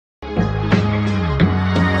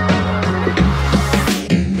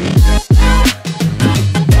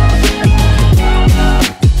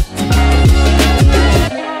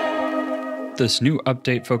this new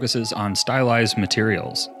update focuses on stylized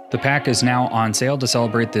materials. The pack is now on sale to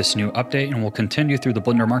celebrate this new update and will continue through the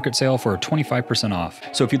Blender Market sale for 25% off.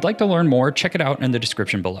 So if you'd like to learn more, check it out in the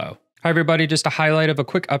description below. Hi everybody, just a highlight of a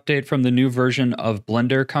quick update from the new version of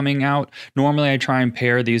Blender coming out. Normally I try and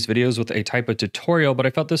pair these videos with a type of tutorial, but I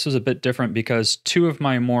felt this was a bit different because two of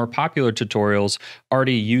my more popular tutorials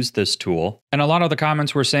already use this tool. And a lot of the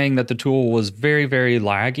comments were saying that the tool was very, very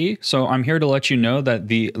laggy. So I'm here to let you know that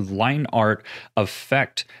the line art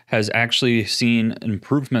effect has actually seen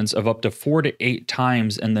improvements of up to 4 to 8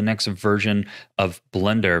 times in the next version of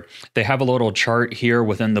Blender. They have a little chart here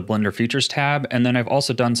within the Blender Features tab, and then I've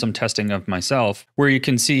also done some testing of myself, where you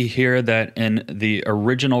can see here that in the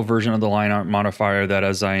original version of the line art modifier, that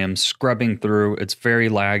as I am scrubbing through, it's very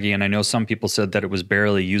laggy, and I know some people said that it was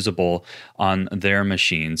barely usable on their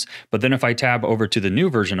machines. But then if I tab over to the new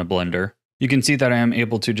version of Blender, you can see that I am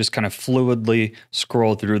able to just kind of fluidly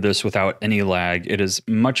scroll through this without any lag. It is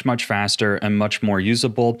much, much faster and much more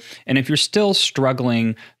usable. And if you're still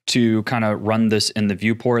struggling to kind of run this in the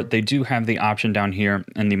viewport, they do have the option down here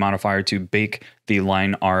in the modifier to bake the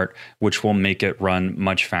line art, which will make it run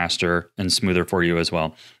much faster and smoother for you as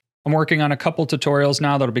well. I'm working on a couple tutorials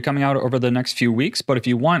now that'll be coming out over the next few weeks, but if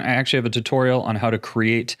you want, I actually have a tutorial on how to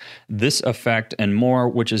create this effect and more,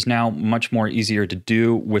 which is now much more easier to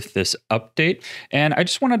do with this update. And I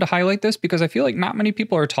just wanted to highlight this because I feel like not many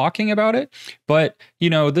people are talking about it, but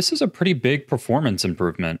you know, this is a pretty big performance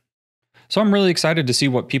improvement. So I'm really excited to see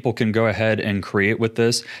what people can go ahead and create with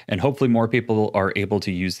this, and hopefully more people are able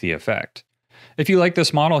to use the effect. If you like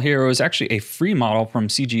this model here, it was actually a free model from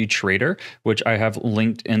CG Trader, which I have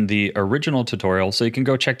linked in the original tutorial, so you can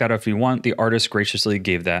go check that out if you want. The artist graciously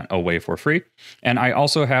gave that away for free. And I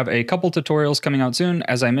also have a couple tutorials coming out soon,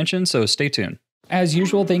 as I mentioned, so stay tuned. As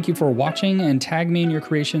usual, thank you for watching, and tag me in your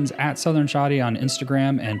creations at Southern Shoddy on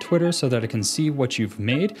Instagram and Twitter so that I can see what you've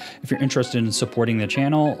made. If you're interested in supporting the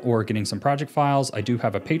channel or getting some project files, I do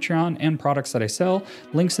have a Patreon and products that I sell,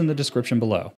 links in the description below.